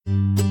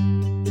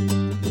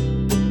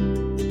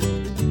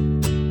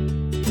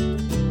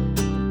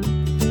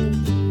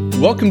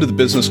Welcome to the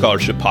Business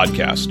Scholarship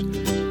Podcast,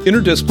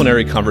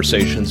 interdisciplinary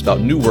conversations about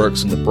new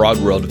works in the broad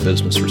world of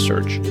business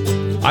research.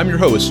 I'm your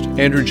host,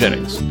 Andrew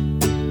Jennings.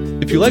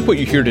 If you like what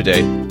you hear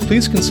today,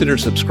 please consider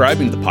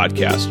subscribing to the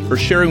podcast or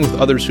sharing with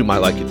others who might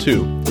like it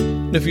too.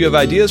 And if you have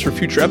ideas for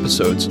future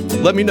episodes,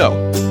 let me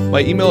know.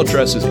 My email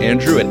address is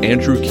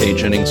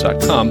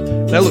andrew@andrewkjennings.com,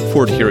 and I look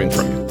forward to hearing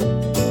from you.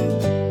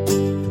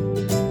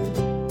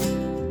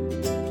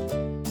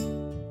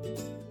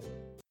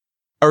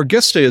 Our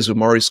guest today is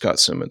Omari Scott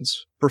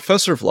Simmons,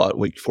 professor of law at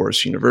Wake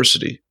Forest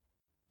University.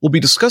 We'll be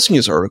discussing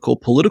his article,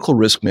 Political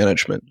Risk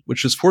Management,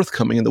 which is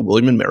forthcoming in the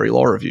William & Mary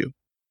Law Review.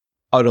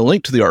 I'll add a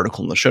link to the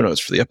article in the show notes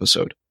for the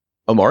episode.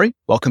 Omari,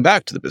 welcome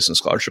back to the Business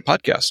Scholarship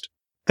Podcast.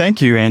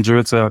 Thank you, Andrew.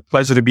 It's a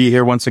pleasure to be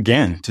here once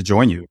again to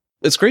join you.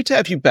 It's great to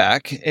have you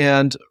back.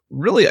 And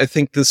really, I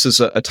think this is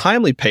a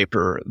timely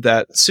paper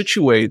that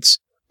situates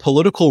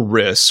political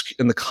risk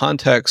in the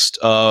context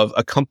of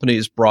a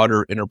company's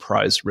broader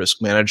enterprise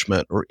risk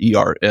management, or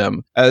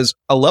ERM. As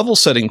a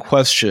level-setting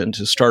question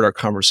to start our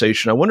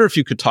conversation, I wonder if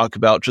you could talk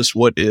about just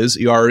what is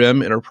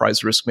ERM,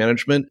 enterprise risk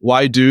management?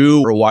 Why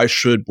do or why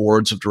should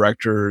boards of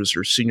directors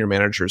or senior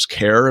managers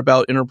care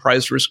about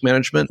enterprise risk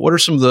management? What are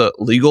some of the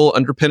legal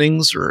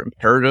underpinnings or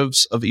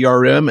imperatives of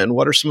ERM, and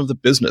what are some of the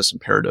business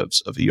imperatives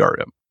of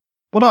ERM?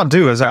 What I'll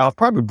do is I'll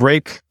probably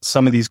break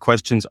some of these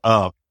questions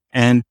up.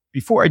 And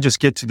before I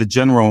just get to the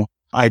general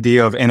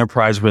idea of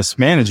enterprise risk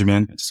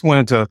management, I just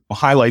wanted to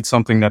highlight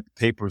something that the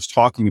paper is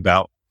talking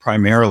about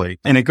primarily.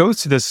 And it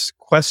goes to this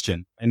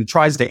question and it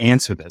tries to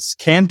answer this.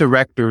 Can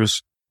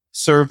directors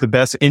serve the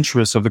best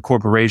interests of the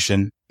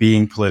corporation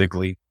being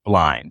politically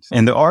blind?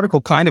 And the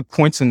article kind of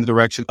points in the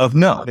direction of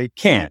no, they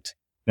can't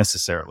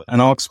necessarily.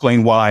 And I'll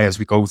explain why as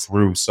we go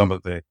through some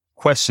of the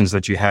questions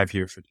that you have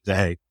here for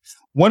today.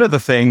 One of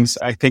the things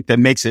I think that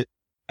makes it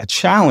a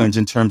challenge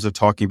in terms of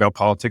talking about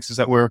politics is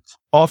that we're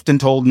often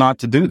told not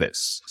to do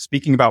this.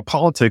 Speaking about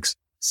politics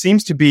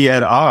seems to be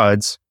at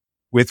odds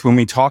with when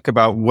we talk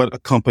about what a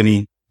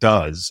company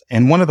does.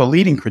 And one of the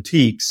leading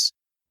critiques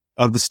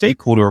of the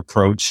stakeholder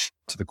approach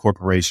to the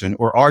corporation,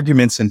 or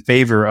arguments in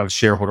favor of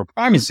shareholder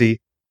primacy,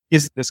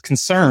 is this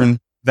concern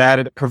that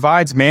it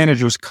provides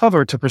managers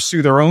cover to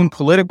pursue their own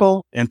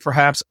political and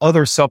perhaps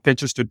other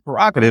self-interested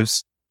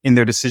prerogatives in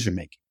their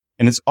decision-making.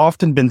 And it's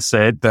often been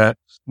said that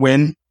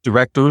when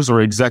directors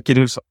or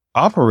executives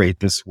operate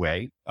this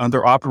way,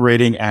 they're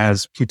operating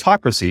as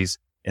plutocracies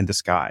in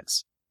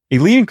disguise. A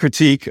leading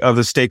critique of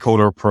the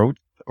stakeholder approach,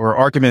 or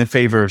argument in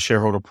favor of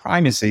shareholder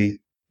primacy,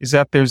 is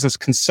that there's this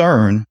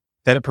concern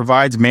that it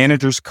provides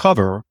managers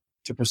cover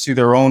to pursue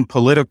their own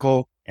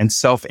political and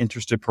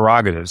self-interested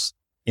prerogatives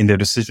in their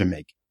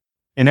decision-making.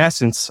 In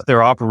essence,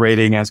 they're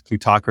operating as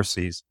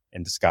plutocracies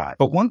in disguise.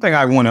 But one thing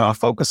I want to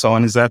focus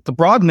on is that the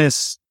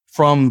broadness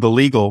from the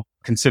legal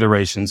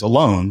considerations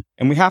alone.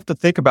 And we have to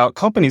think about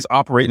companies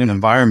operate in an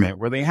environment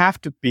where they have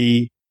to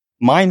be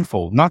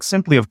mindful, not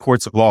simply of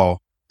courts of law,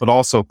 but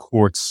also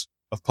courts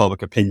of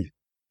public opinion.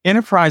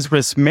 Enterprise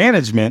risk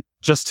management,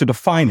 just to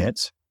define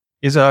it,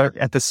 is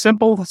at the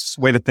simplest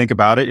way to think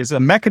about it, is a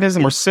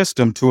mechanism or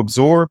system to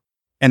absorb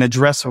and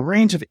address a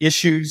range of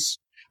issues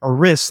or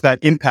risks that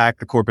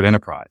impact the corporate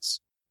enterprise.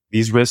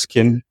 These risks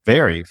can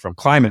vary from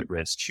climate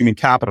risks, human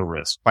capital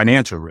risks,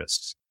 financial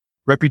risks,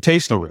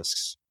 reputational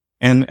risks,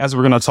 and as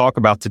we're going to talk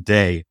about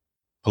today,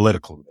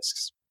 political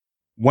risks.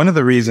 One of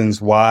the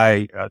reasons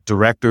why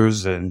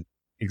directors and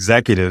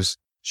executives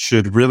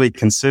should really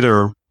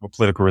consider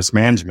political risk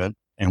management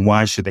and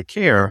why should they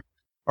care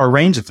are a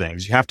range of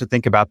things. You have to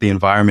think about the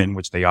environment in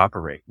which they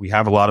operate. We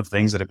have a lot of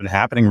things that have been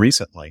happening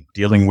recently,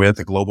 dealing with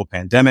a global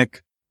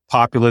pandemic,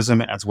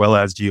 populism, as well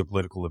as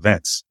geopolitical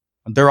events.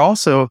 There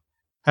also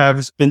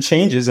have been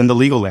changes in the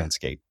legal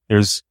landscape.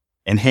 There's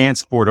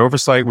enhanced board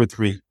oversight with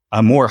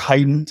a more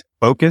heightened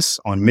focus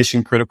on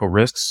mission-critical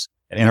risks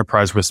and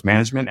enterprise risk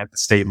management at the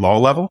state law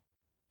level.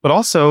 But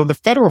also, the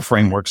federal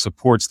framework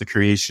supports the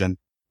creation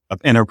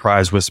of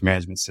enterprise risk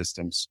management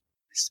systems,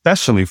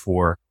 especially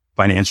for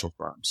financial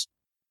firms.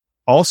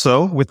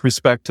 Also, with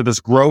respect to this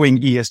growing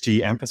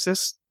ESG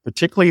emphasis,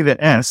 particularly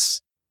the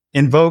S,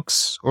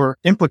 invokes or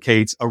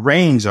implicates a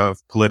range of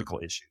political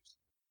issues.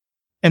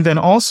 And then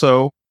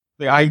also,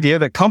 the idea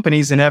that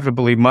companies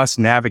inevitably must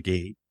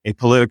navigate a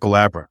political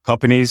labyrinth.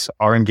 Companies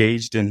are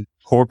engaged in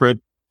corporate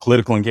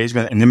political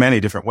engagement in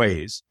many different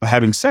ways. But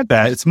having said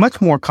that, it's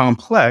much more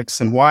complex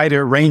and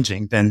wider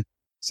ranging than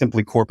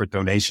simply corporate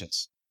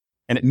donations.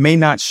 And it may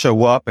not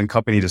show up in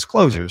company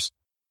disclosures,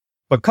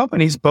 but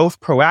companies both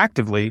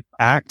proactively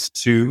act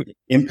to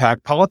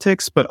impact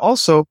politics, but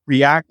also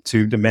react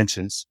to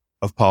dimensions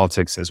of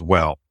politics as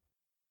well.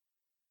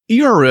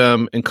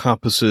 ERM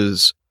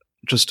encompasses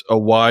just a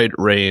wide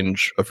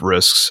range of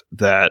risks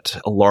that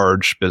a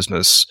large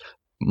business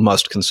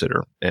must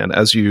consider. And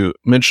as you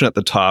mentioned at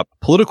the top,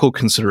 political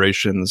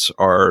considerations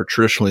are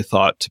traditionally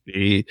thought to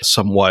be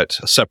somewhat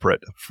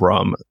separate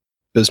from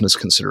business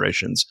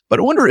considerations. But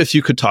I wonder if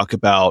you could talk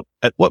about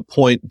at what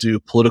point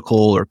do political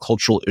or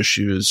cultural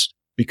issues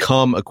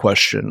become a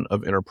question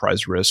of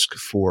enterprise risk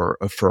for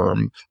a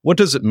firm. What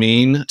does it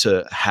mean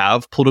to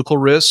have political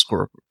risk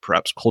or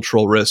perhaps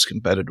cultural risk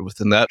embedded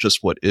within that? Just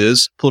what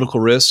is political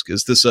risk?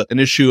 Is this an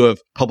issue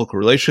of public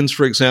relations,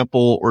 for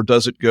example, or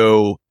does it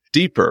go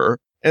deeper?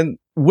 And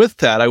with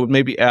that, I would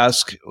maybe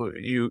ask,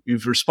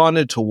 you've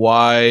responded to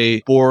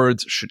why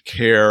boards should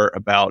care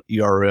about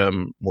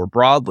ERM more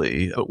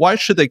broadly, but why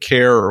should they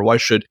care, or why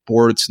should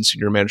boards and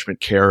senior management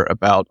care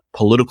about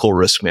political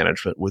risk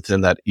management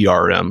within that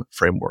ERM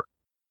framework?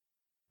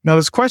 Now,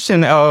 this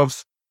question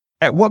of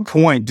at what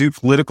point do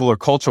political or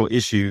cultural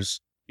issues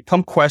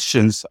become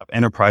questions of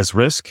enterprise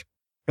risk,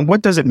 and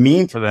what does it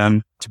mean for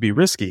them to be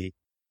risky?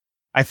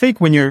 I think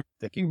when you're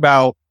thinking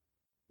about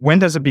when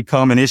does it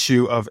become an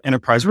issue of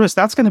enterprise risk,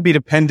 that's going to be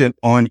dependent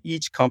on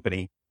each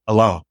company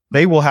alone.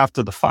 They will have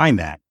to define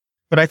that.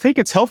 But I think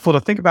it's helpful to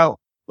think about,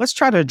 let's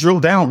try to drill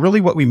down really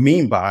what we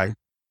mean by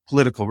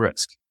political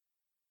risk.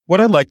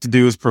 What I'd like to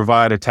do is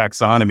provide a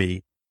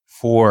taxonomy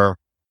for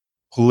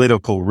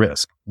political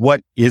risk. What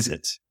is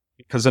it?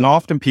 Because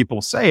often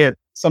people say it,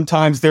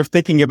 sometimes they're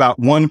thinking about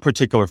one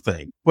particular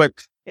thing, but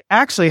it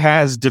actually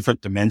has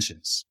different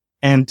dimensions.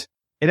 And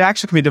it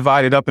actually can be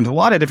divided up into a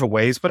lot of different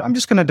ways, but I'm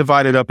just going to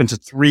divide it up into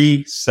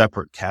 3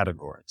 separate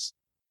categories.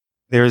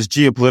 There is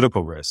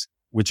geopolitical risk,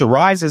 which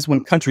arises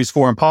when countries'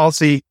 foreign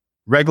policy,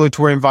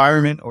 regulatory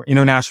environment, or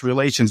international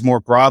relations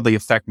more broadly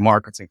affect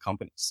markets and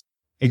companies.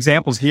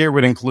 Examples here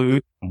would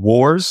include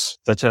wars,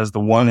 such as the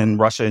one in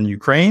Russia and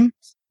Ukraine,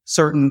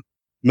 certain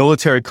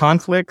military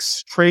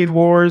conflicts, trade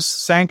wars,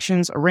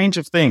 sanctions, a range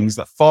of things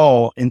that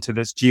fall into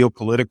this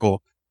geopolitical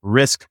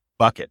risk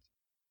bucket.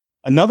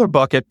 Another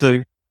bucket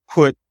to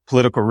put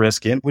political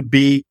risk in would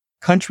be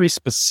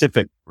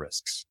country-specific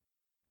risks.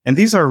 And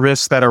these are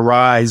risks that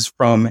arise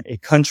from a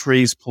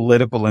country's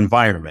political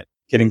environment.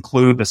 It can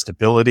include the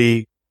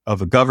stability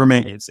of a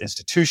government, its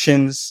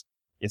institutions,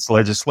 its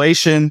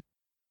legislation,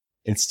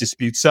 its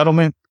dispute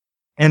settlement.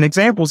 And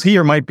examples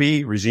here might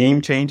be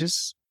regime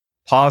changes,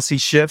 policy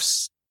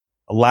shifts,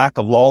 a lack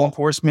of law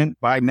enforcement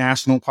by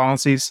national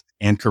policies,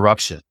 and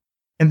corruption.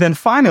 And then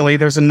finally,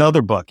 there's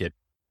another bucket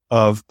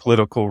of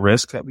political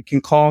risk that we can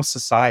call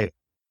society.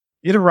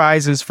 It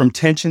arises from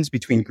tensions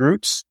between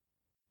groups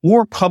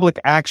or public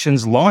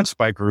actions launched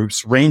by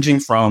groups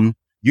ranging from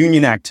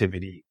union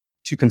activity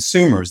to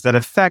consumers that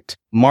affect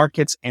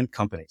markets and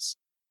companies.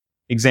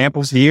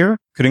 Examples here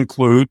could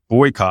include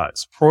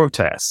boycotts,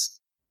 protests,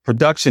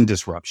 production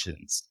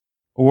disruptions,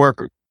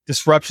 or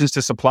disruptions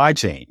to supply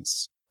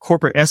chains,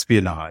 corporate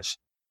espionage,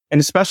 and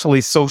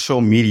especially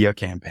social media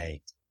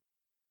campaigns.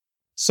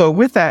 So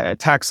with that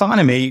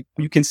taxonomy,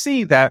 you can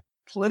see that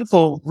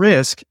political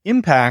risk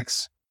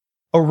impacts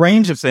a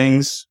range of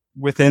things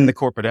within the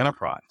corporate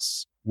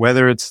enterprise,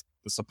 whether it's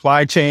the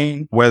supply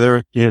chain,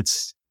 whether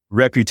it's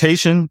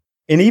reputation,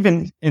 and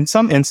even in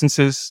some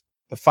instances,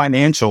 the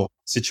financial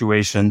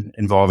situation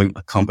involving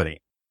a company.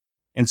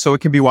 And so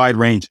it can be wide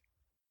ranging.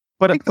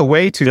 But I think the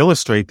way to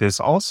illustrate this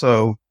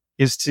also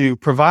is to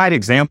provide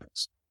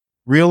examples,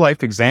 real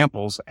life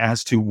examples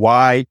as to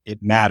why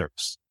it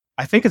matters.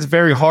 I think it's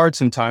very hard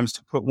sometimes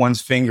to put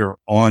one's finger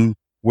on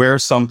where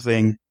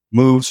something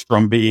moves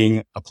from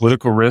being a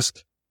political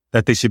risk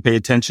that they should pay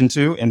attention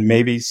to and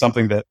maybe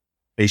something that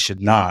they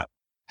should not.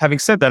 Having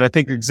said that, I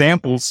think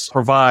examples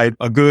provide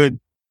a good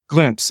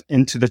glimpse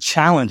into the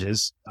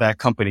challenges that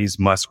companies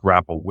must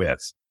grapple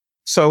with.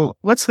 So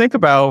let's think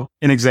about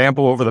an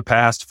example over the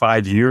past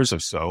 5 years or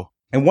so.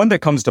 And one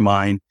that comes to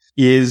mind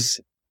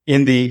is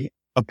in the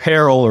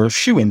apparel or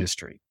shoe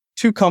industry.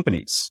 2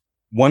 companies,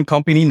 one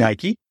company,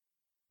 Nike,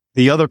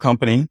 the other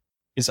company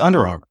is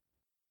Under Armour.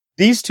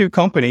 These 2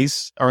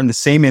 companies are in the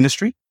same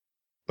industry,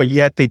 but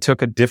yet they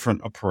took a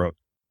different approach.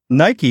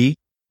 Nike,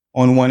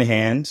 on one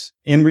hand,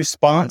 in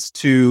response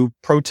to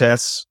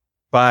protests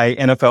by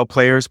NFL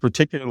players,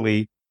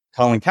 particularly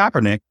Colin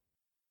Kaepernick,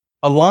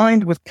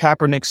 aligned with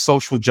Kaepernick's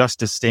social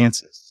justice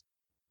stances.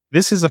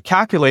 This is a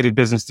calculated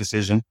business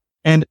decision,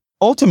 and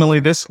ultimately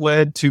this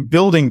led to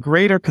building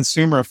greater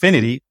consumer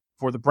affinity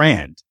for the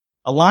brand,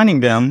 aligning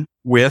them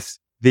with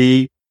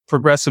the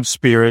progressive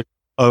spirit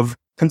of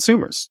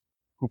consumers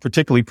who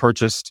particularly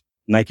purchased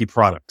Nike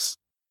products.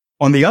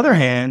 On the other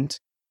hand,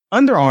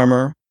 Under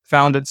Armour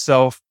found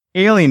itself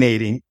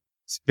alienating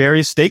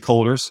various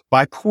stakeholders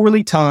by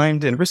poorly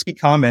timed and risky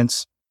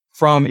comments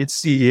from its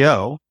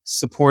CEO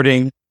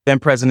supporting then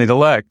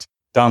President-elect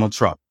Donald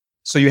Trump.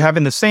 So you have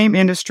in the same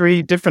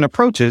industry different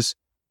approaches,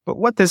 but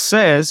what this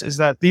says is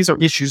that these are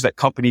issues that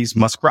companies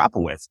must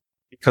grapple with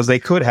because they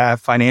could have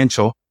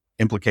financial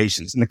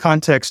implications. In the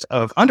context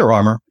of Under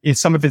Armour,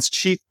 some of its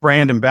chief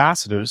brand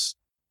ambassadors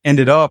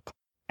ended up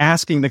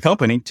asking the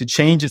company to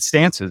change its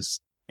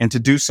stances and to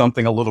do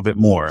something a little bit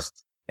more.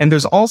 And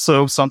there's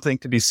also something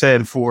to be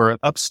said for an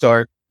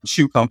upstart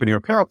shoe company or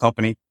apparel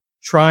company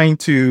trying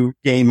to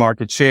gain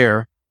market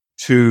share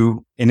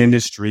to an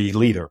industry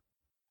leader.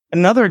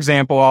 Another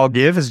example I'll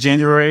give is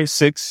January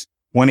 6,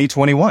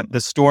 2021.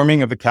 The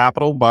storming of the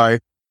Capitol by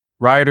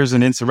rioters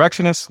and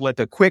insurrectionists led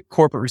to quick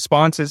corporate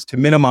responses to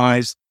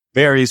minimize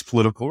various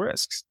political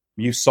risks.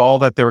 You saw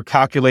that there were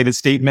calculated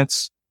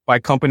statements by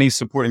companies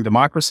supporting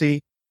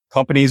democracy,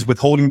 companies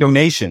withholding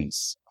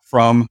donations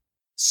from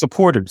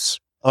supporters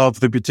of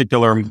the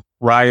particular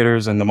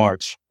rioters in the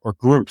march or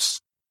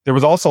groups. There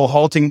was also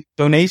halting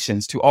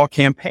donations to all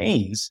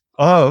campaigns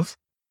of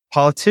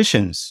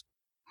politicians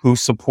who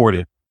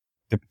supported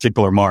the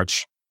particular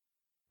march.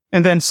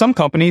 And then some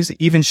companies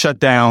even shut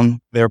down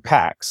their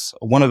PACs.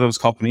 One of those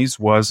companies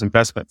was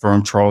investment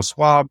firm Charles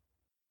Schwab,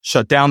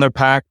 shut down their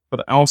PAC,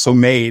 but also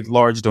made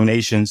large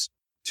donations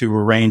to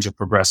a range of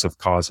progressive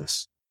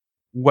causes.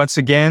 Once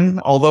again,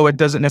 although it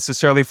doesn't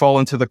necessarily fall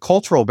into the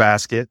cultural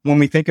basket, when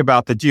we think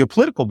about the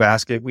geopolitical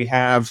basket, we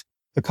have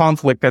the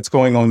conflict that's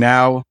going on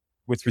now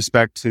with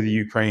respect to the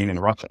Ukraine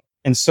and Russia.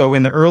 And so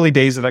in the early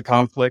days of that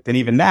conflict, and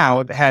even now,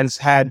 it has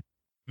had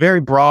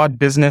very broad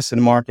business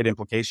and market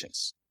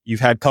implications. You've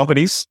had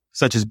companies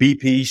such as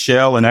BP,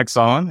 Shell, and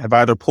Exxon have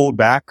either pulled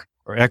back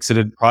or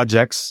exited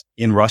projects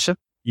in Russia.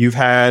 You've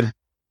had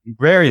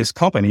various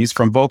companies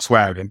from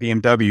Volkswagen,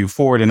 BMW,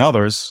 Ford, and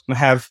others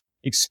have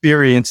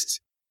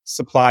experienced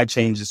supply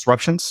chain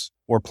disruptions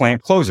or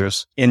plant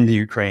closures in the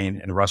Ukraine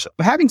and Russia.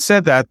 But having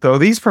said that, though,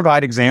 these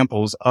provide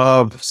examples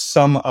of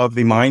some of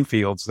the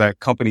minefields that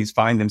companies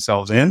find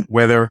themselves in,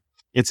 whether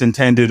it's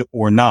intended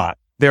or not.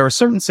 There are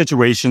certain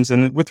situations,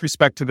 and with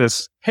respect to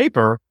this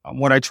paper,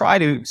 what I try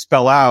to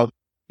spell out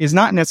is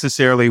not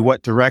necessarily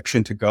what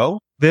direction to go.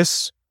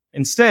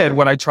 Instead,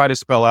 what I try to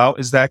spell out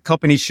is that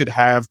companies should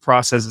have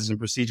processes and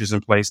procedures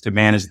in place to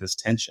manage this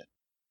tension.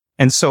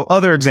 And so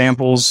other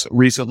examples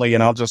recently,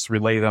 and I'll just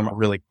relay them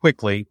really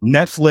quickly.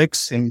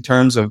 Netflix, in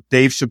terms of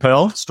Dave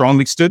Chappelle,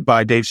 strongly stood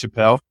by Dave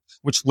Chappelle,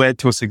 which led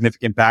to a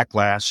significant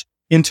backlash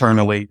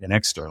internally and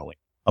externally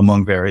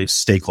among various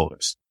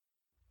stakeholders.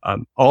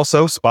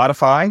 Also,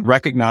 Spotify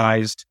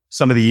recognized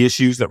some of the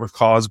issues that were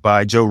caused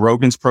by Joe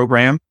Rogan's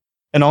program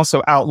and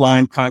also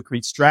outlined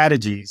concrete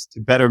strategies to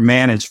better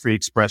manage free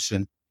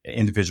expression and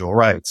individual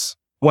rights.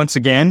 Once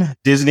again,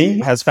 Disney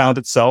has found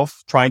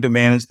itself trying to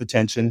manage the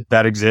tension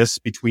that exists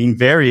between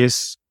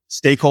various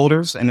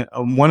stakeholders, and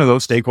one of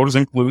those stakeholders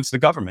includes the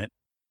government,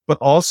 but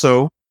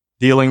also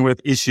dealing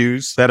with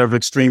issues that are of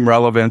extreme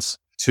relevance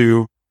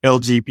to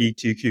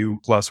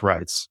LGBTQ plus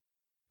rights.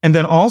 And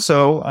then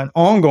also an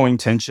ongoing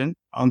tension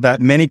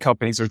that many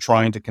companies are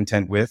trying to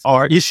contend with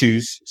are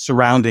issues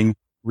surrounding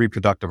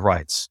reproductive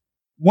rights.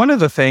 One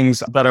of the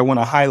things that I want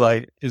to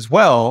highlight as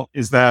well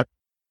is that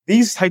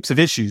these types of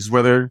issues,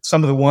 whether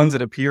some of the ones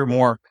that appear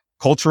more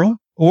cultural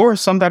or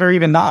some that are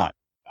even not,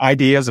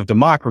 ideas of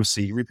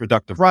democracy,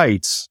 reproductive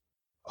rights,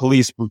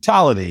 police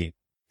brutality,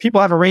 people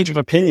have a range of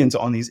opinions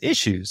on these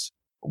issues.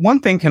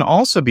 One thing can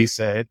also be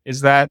said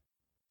is that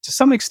to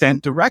some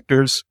extent,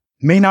 directors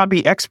may not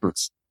be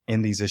experts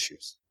in these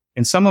issues.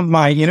 In some of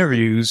my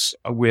interviews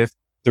with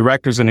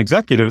directors and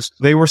executives,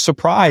 they were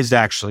surprised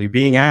actually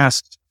being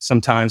asked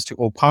sometimes to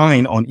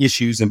opine on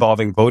issues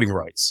involving voting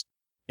rights,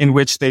 in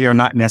which they are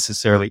not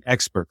necessarily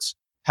experts.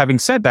 Having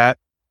said that,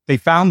 they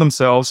found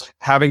themselves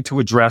having to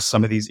address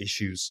some of these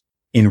issues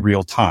in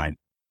real time.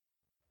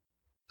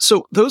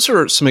 So those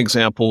are some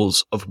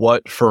examples of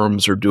what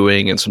firms are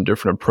doing and some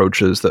different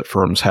approaches that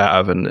firms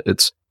have. And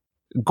it's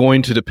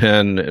going to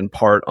depend in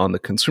part on the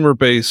consumer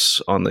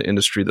base, on the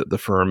industry that the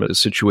firm is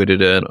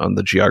situated in, on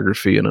the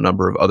geography, and a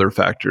number of other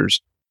factors.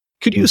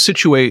 Could you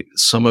situate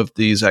some of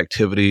these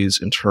activities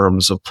in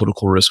terms of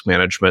political risk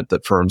management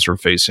that firms are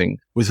facing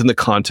within the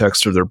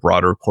context of their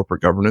broader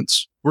corporate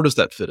governance? Where does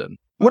that fit in?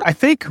 What I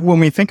think when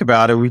we think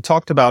about it, we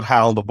talked about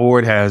how the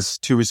board has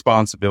two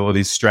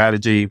responsibilities,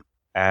 strategy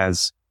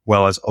as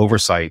well as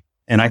oversight.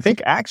 And I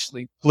think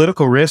actually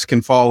political risk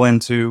can fall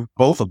into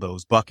both of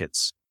those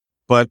buckets,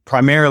 but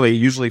primarily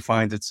usually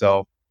finds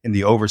itself in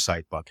the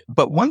oversight bucket.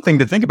 But one thing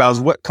to think about is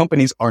what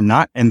companies are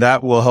not, and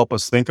that will help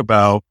us think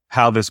about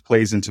how this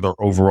plays into their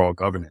overall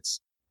governance.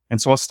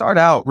 And so I'll start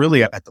out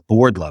really at the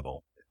board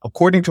level.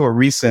 According to a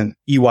recent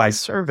EY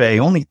survey,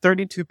 only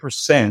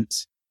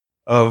 32%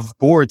 of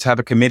boards have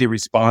a committee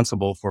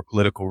responsible for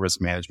political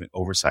risk management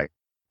oversight.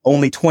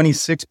 Only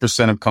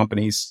 26% of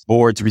companies'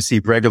 boards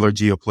receive regular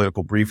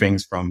geopolitical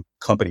briefings from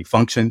company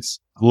functions.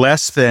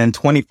 Less than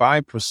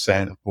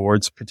 25% of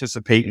boards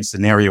participate in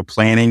scenario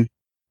planning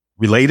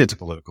related to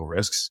political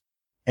risks.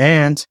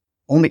 And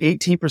only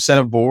 18%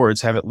 of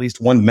boards have at least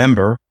one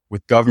member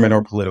with government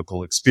or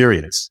political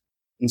experience.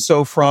 And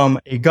so from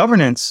a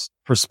governance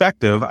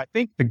perspective, I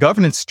think the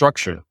governance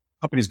structure,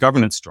 company's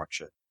governance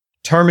structure,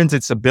 determines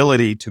its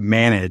ability to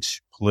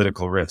manage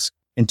political risk.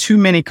 In too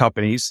many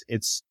companies,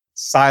 it's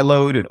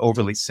siloed and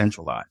overly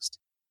centralized.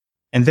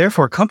 And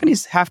therefore,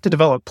 companies have to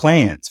develop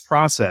plans,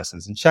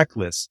 processes, and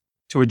checklists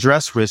to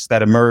address risks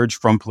that emerge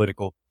from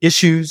political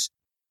issues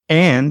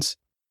and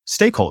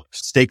stakeholders.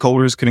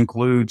 Stakeholders could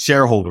include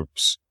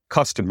shareholders,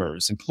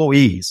 customers,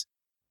 employees,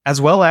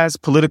 as well as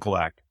political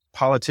actors,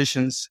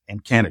 politicians,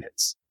 and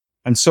candidates.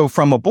 And so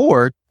from a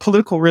board,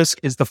 political risk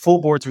is the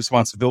full board's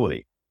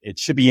responsibility. It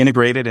should be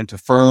integrated into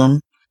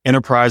firm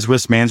enterprise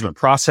risk management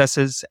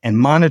processes and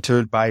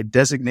monitored by a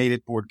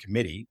designated board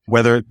committee,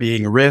 whether it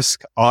being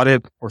risk,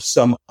 audit, or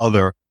some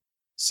other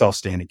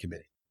self-standing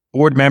committee.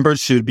 Board members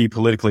should be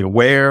politically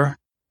aware,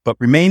 but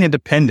remain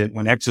independent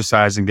when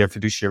exercising their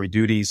fiduciary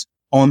duties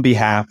on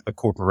behalf of the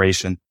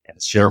corporation and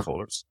its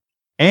shareholders.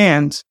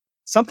 And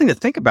something to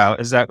think about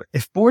is that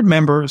if board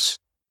members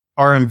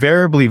are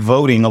invariably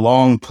voting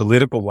along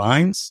political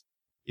lines,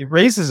 it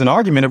raises an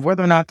argument of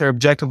whether or not they're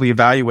objectively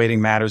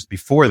evaluating matters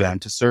before them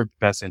to serve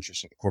the best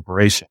interest of the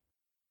corporation.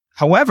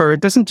 However, it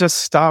doesn't just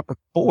stop at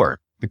the board.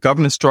 The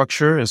governance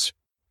structure is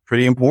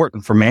pretty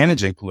important for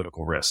managing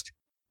political risk.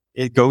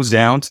 It goes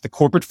down to the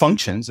corporate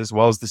functions as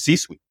well as the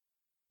C-suite.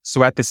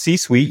 So at the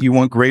C-suite, you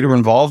want greater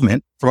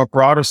involvement from a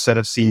broader set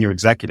of senior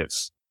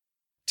executives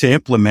to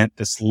implement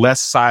this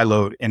less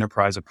siloed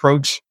enterprise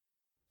approach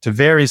to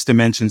various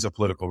dimensions of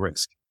political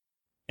risk.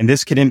 And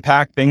this can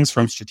impact things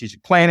from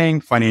strategic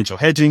planning, financial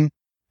hedging,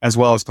 as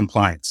well as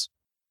compliance.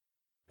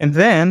 And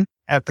then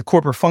at the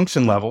corporate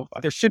function level,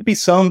 there should be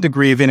some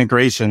degree of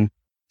integration,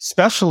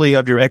 especially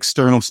of your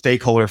external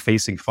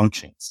stakeholder-facing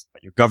functions,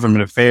 like your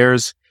government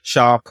affairs,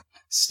 shop,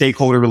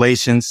 stakeholder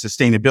relations,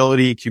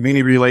 sustainability,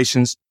 community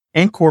relations,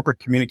 and corporate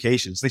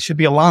communications. They should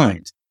be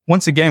aligned,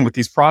 once again, with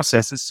these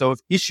processes. So if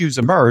issues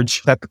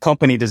emerge, that the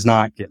company does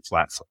not get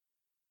flat-footed.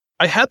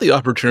 I had the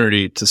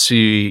opportunity to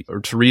see or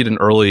to read an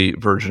early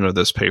version of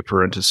this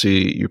paper and to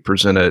see you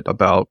present it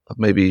about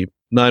maybe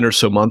 9 or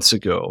so months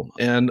ago.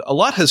 And a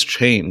lot has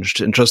changed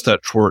in just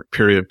that short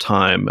period of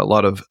time. A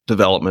lot of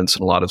developments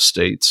in a lot of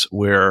states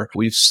where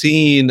we've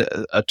seen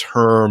a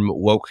term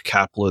woke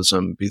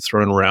capitalism be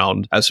thrown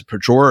around as a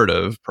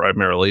pejorative,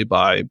 primarily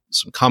by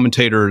some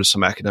commentators,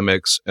 some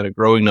academics, and a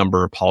growing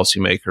number of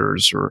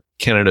policymakers or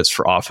candidates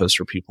for office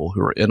or people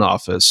who are in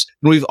office.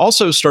 And we've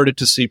also started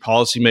to see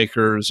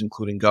policymakers,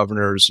 including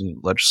governors and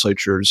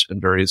legislatures in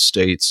various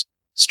states,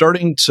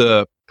 starting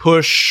to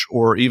push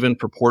or even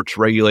purport to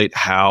regulate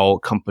how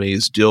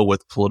companies deal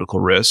with political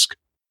risk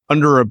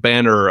under a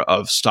banner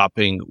of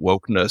stopping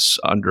wokeness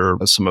under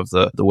some of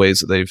the ways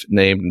that they've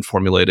named and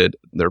formulated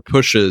their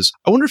pushes.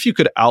 I wonder if you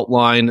could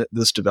outline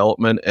this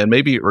development and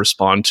maybe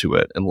respond to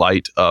it in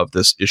light of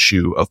this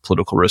issue of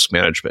political risk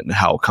management and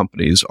how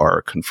companies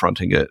are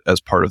confronting it as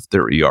part of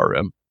their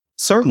ERM.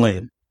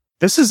 Certainly.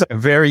 This is a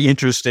very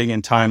interesting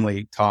and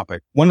timely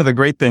topic. One of the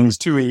great things,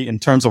 too, in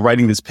terms of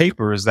writing this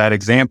paper is that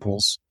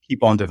examples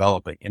keep on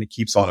developing and it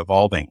keeps on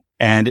evolving.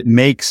 And it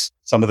makes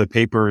some of the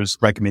paper's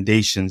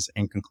recommendations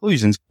and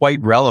conclusions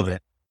quite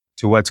relevant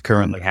to what's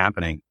currently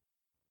happening.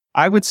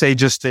 I would say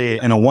just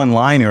in a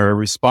one-liner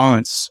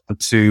response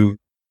to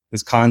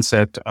this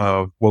concept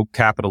of woke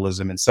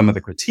capitalism and some of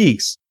the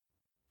critiques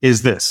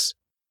is this.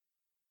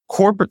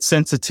 Corporate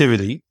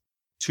sensitivity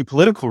to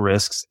political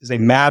risks is a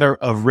matter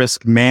of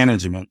risk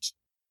management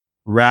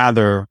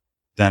rather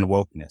than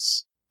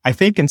wokeness. I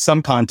think in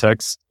some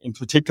contexts, and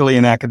particularly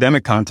in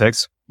academic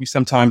contexts, we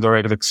sometimes are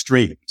at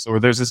extremes. So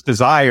there's this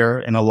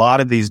desire in a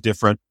lot of these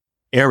different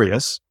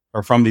areas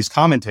or from these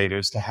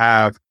commentators to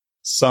have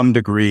some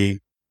degree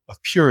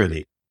of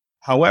purity.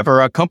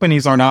 However,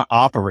 companies are not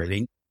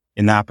operating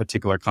in that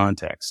particular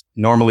context.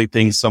 Normally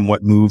things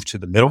somewhat move to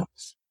the middle.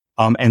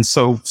 And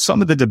so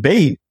some of the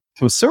debate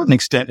to a certain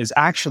extent is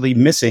actually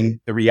missing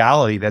the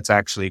reality that's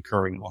actually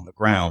occurring on the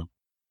ground.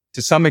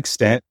 To some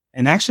extent,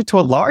 and actually to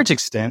a large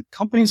extent,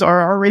 companies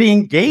are already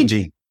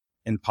engaging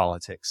in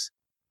politics.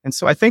 And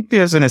so I think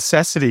there's a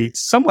necessity to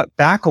somewhat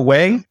back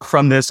away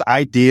from this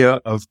idea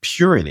of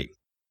purity.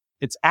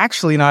 It's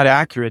actually not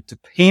accurate to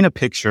paint a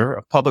picture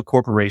of public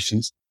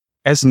corporations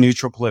as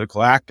neutral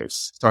political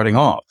actors starting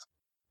off.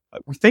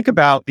 We think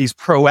about these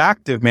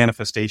proactive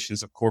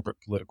manifestations of corporate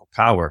political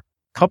power.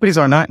 Companies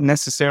are not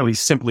necessarily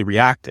simply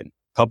reacting.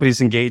 Companies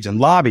engage in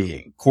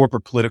lobbying,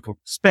 corporate political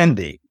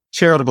spending,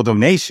 charitable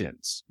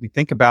donations. We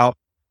think about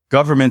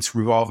government's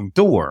revolving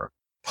door,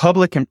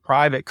 public and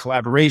private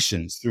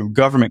collaborations through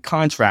government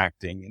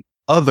contracting and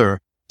other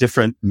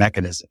different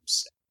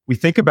mechanisms. We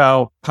think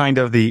about kind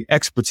of the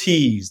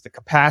expertise, the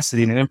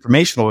capacity and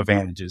informational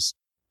advantages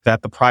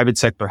that the private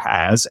sector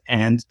has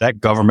and that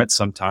government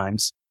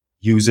sometimes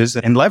uses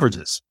and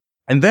leverages.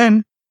 And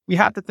then we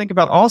have to think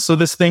about also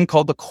this thing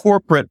called the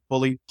corporate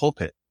bully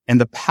pulpit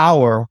and the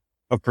power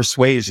of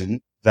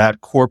persuasion that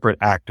corporate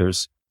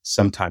actors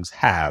sometimes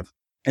have.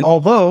 And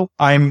although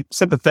I'm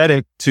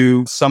sympathetic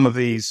to some of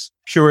these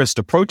purist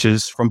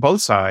approaches from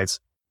both sides,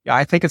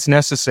 I think it's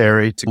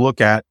necessary to look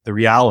at the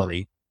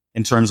reality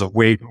in terms of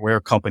where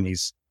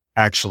companies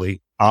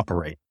actually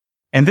operate.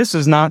 And this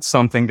is not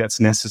something that's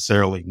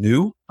necessarily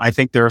new. I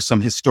think there are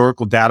some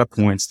historical data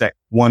points that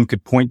one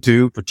could point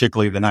to,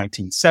 particularly the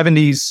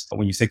 1970s,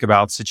 when you think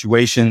about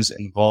situations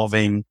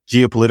involving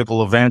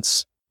geopolitical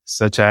events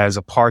such as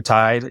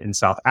apartheid in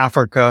South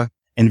Africa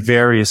and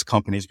various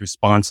companies'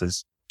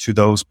 responses to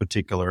those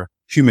particular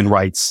human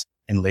rights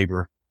and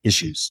labor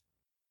issues.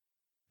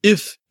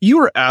 If you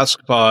were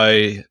asked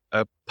by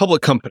a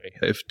public company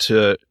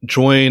to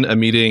join a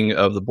meeting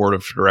of the board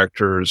of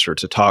directors or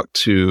to talk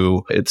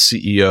to its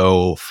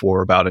CEO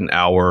for about an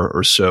hour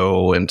or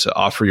so and to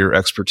offer your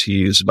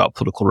expertise about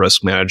political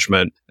risk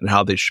management and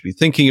how they should be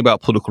thinking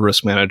about political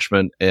risk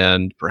management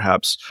and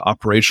perhaps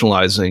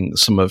operationalizing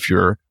some of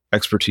your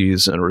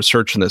expertise and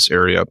research in this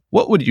area.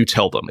 What would you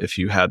tell them if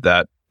you had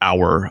that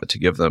hour to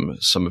give them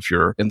some of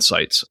your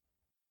insights?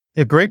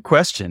 A great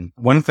question.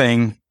 One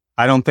thing,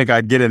 I don't think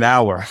I'd get an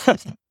hour.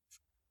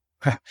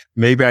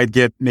 Maybe I'd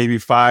get maybe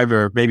 5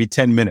 or maybe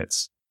 10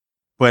 minutes.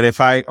 But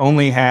if I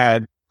only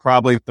had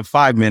probably the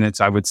 5 minutes,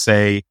 I would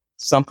say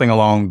something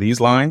along these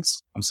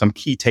lines, some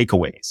key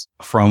takeaways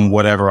from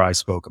whatever I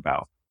spoke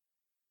about.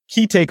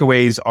 Key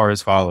takeaways are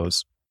as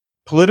follows.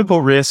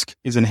 Political risk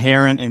is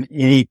inherent in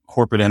any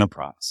corporate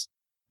enterprise.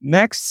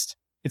 Next,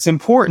 it's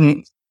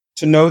important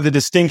to know the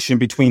distinction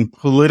between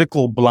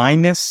political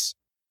blindness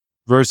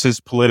versus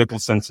political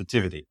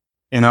sensitivity.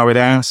 And I would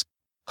ask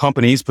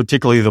companies,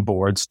 particularly the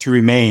boards, to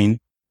remain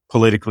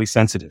politically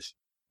sensitive.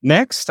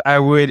 Next, I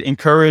would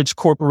encourage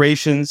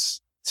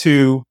corporations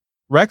to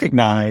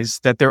recognize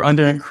that they're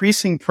under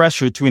increasing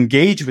pressure to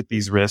engage with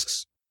these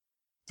risks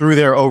through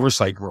their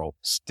oversight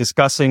roles,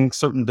 discussing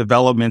certain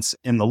developments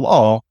in the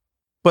law,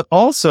 but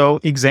also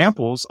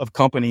examples of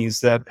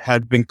companies that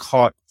had been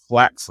caught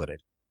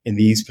flat-footed in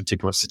these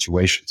particular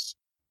situations.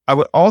 I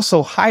would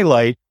also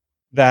highlight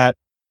that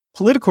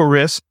political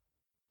risk,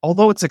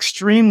 although it's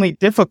extremely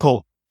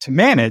difficult to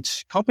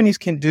manage, companies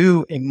can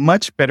do a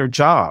much better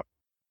job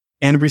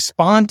and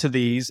respond to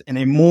these in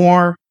a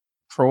more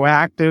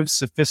proactive,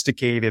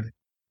 sophisticated,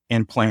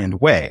 and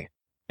planned way.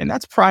 And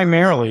that's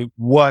primarily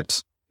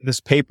what this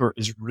paper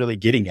is really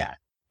getting at.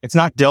 It's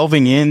not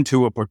delving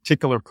into a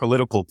particular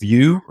political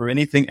view or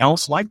anything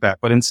else like that,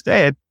 but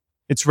instead,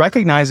 it's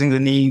recognizing the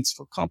needs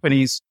for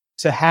companies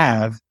to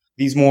have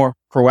these more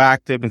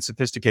proactive and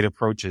sophisticated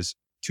approaches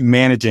to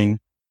managing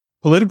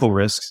political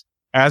risks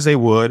as they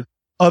would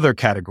other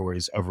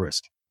categories of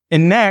risk.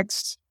 And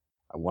next,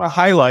 I want to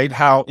highlight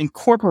how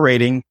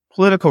incorporating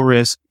political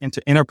risk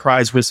into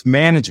enterprise risk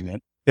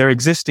management, their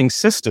existing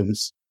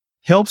systems,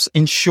 helps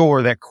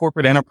ensure that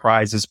corporate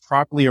enterprises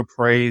properly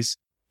appraise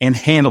and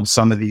handle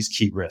some of these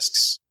key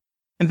risks.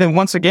 And then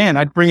once again,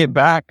 I'd bring it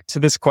back to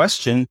this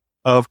question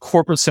of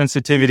corporate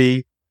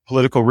sensitivity.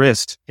 Political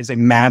risk is a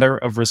matter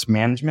of risk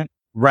management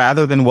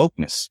rather than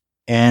wokeness.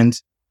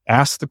 And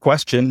ask the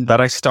question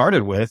that I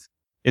started with,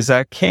 is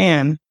that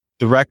can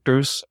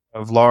directors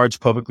of large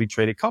publicly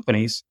traded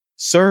companies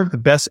serve the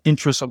best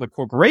interests of the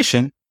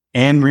corporation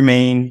and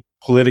remain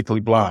politically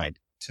blind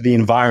to the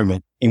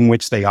environment in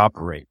which they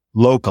operate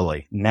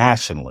locally,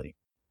 nationally,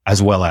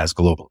 as well as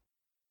globally?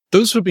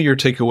 Those would be your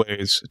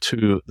takeaways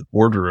to the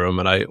boardroom.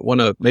 And I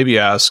want to maybe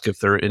ask if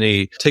there are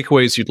any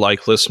takeaways you'd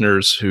like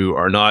listeners who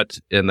are not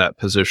in that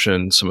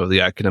position, some of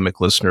the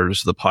academic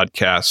listeners of the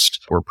podcast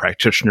or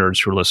practitioners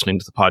who are listening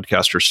to the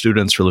podcast or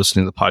students who are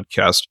listening to the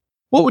podcast.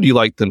 What would you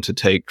like them to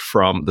take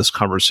from this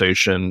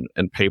conversation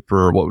and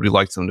paper? What would you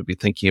like them to be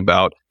thinking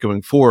about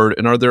going forward?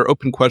 And are there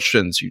open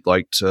questions you'd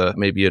like to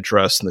maybe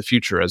address in the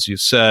future? As you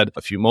said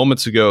a few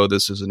moments ago,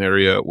 this is an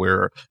area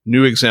where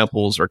new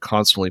examples are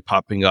constantly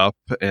popping up.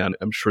 And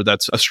I'm sure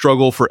that's a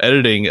struggle for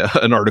editing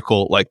an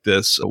article like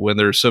this when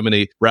there's so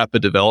many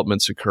rapid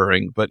developments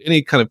occurring. But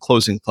any kind of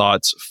closing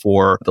thoughts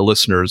for the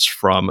listeners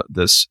from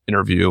this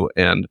interview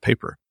and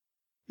paper?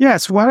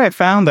 Yes, what I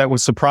found that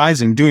was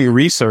surprising doing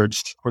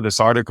research for this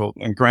article,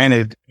 and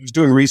granted, I was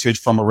doing research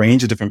from a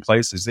range of different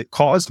places, it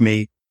caused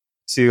me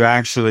to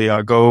actually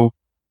go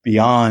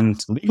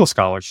beyond legal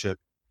scholarship.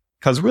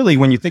 Because really,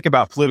 when you think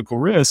about political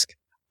risk,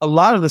 a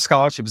lot of the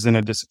scholarship is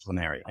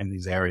interdisciplinary in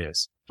these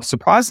areas.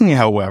 Surprisingly,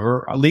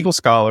 however, our legal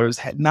scholars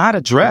had not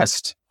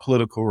addressed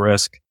political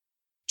risk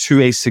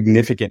to a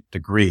significant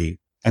degree.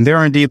 And there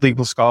are indeed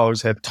legal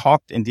scholars have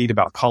talked indeed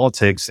about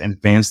politics and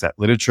advanced that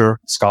literature.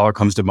 A scholar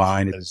comes to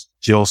mind is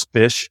Jill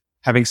Spish.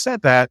 Having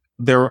said that,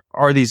 there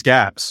are these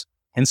gaps.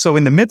 And so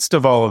in the midst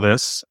of all of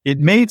this, it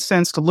made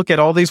sense to look at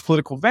all these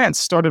political events,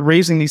 started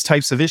raising these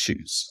types of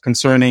issues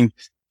concerning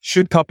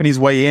should companies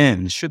weigh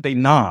in? Should they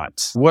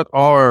not? What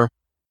are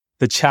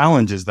the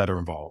challenges that are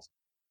involved?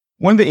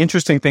 One of the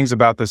interesting things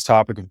about this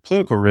topic of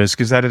political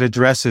risk is that it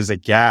addresses a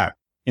gap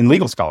in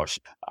legal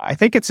scholarship. I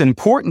think it's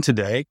important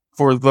today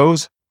for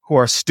those who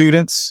are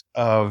students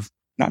of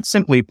not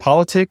simply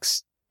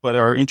politics, but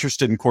are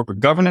interested in corporate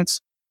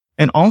governance,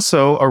 and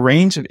also a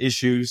range of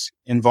issues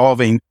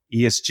involving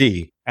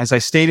ESG. As I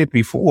stated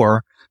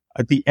before,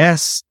 the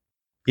S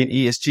in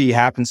ESG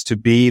happens to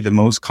be the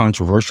most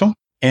controversial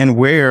and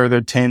where there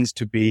tends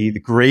to be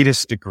the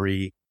greatest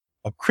degree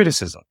of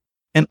criticism,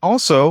 and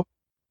also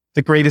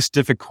the greatest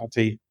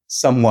difficulty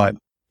somewhat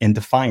in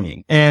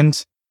defining.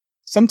 And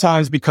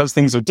sometimes because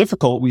things are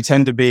difficult, we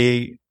tend to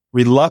be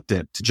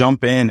reluctant to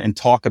jump in and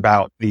talk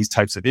about these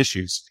types of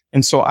issues.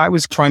 And so I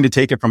was trying to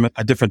take it from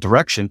a different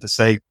direction to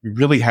say, we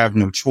really have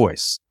no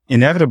choice.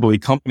 Inevitably,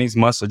 companies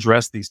must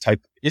address these type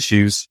of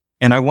issues.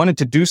 And I wanted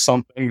to do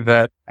something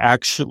that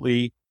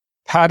actually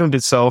patterned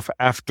itself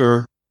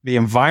after the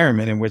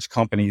environment in which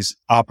companies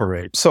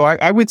operate. So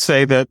I would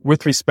say that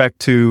with respect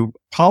to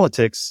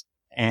politics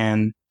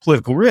and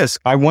political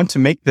risk, I want to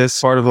make this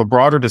part of a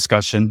broader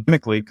discussion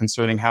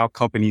concerning how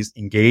companies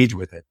engage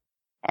with it.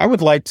 I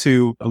would like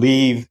to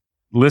leave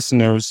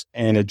listeners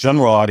and a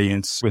general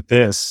audience with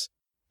this,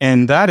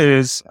 And that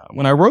is,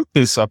 when I wrote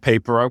this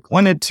paper, I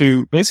wanted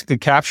to basically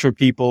capture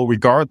people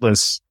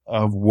regardless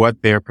of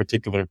what their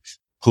particular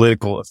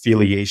political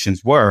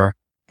affiliations were.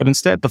 But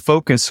instead, the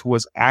focus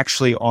was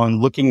actually on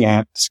looking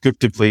at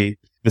descriptively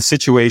the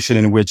situation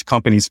in which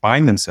companies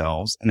find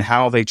themselves and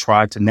how they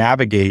try to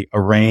navigate a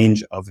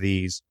range of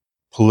these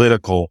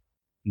political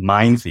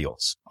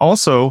minefields.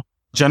 Also,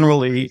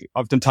 generally,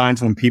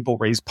 oftentimes when people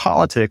raise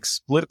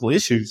political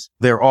issues,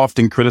 they're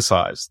often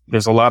criticized.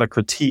 There's a lot of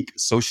critique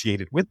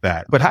associated with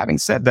that. But having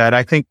said that,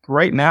 I think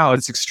right now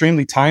it's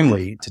extremely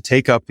timely to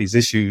take up these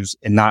issues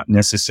and not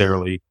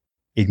necessarily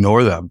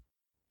ignore them,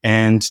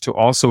 and to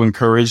also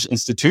encourage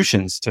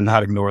institutions to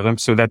not ignore them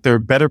so that they're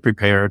better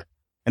prepared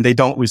and they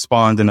don't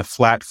respond in a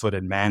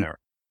flat-footed manner.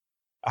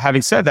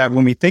 Having said that,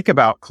 when we think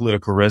about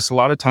political risk, a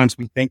lot of times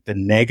we think the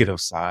negative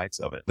sides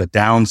of it, the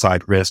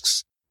downside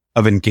risks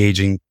of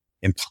engaging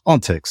in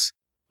politics.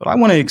 But I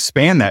want to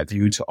expand that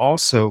view to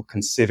also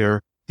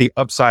consider the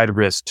upside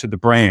risk to the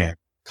brand,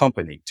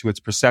 company, to its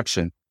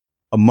perception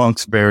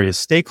amongst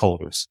various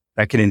stakeholders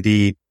that can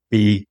indeed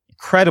be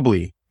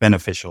incredibly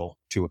beneficial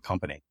to a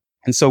company.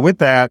 And so with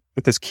that,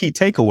 with this key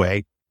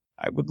takeaway,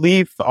 I would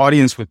leave the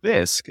audience with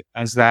this,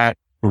 as that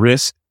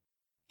risk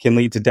can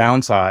lead to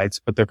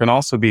downsides, but there can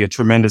also be a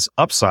tremendous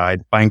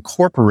upside by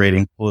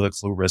incorporating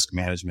political risk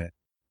management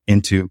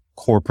into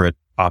corporate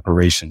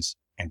operations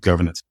and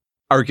governance.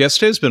 Our guest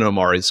today has been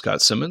Omari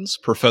Scott Simmons,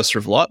 professor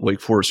of law at Wake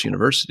Forest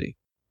University.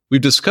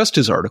 We've discussed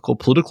his article,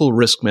 Political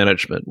Risk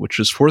Management, which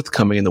is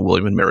forthcoming in the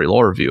William and Mary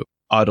Law Review.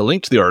 I'll add a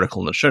link to the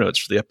article in the show notes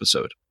for the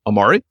episode.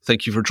 Omari,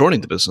 thank you for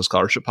joining the Business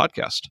Scholarship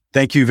Podcast.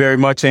 Thank you very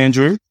much,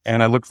 Andrew,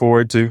 and I look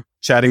forward to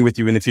chatting with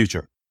you in the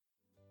future.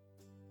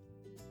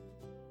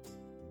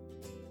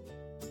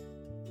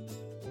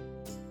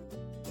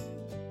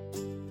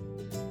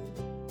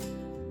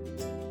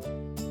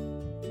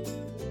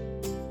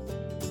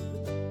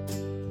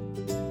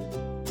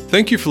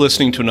 Thank you for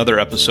listening to another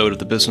episode of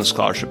the Business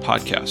Scholarship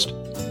Podcast.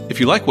 If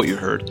you like what you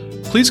heard,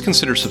 please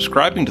consider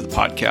subscribing to the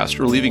podcast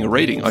or leaving a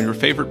rating on your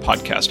favorite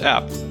podcast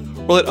app,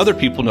 or let other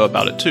people know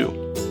about it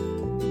too.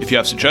 If you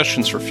have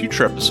suggestions for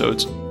future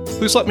episodes,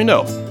 please let me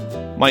know.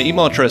 My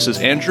email address is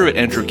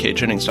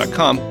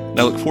andrew@andrewkjennings.com, and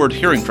I look forward to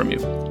hearing from you.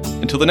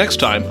 Until the next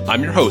time,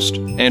 I'm your host,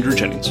 Andrew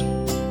Jennings.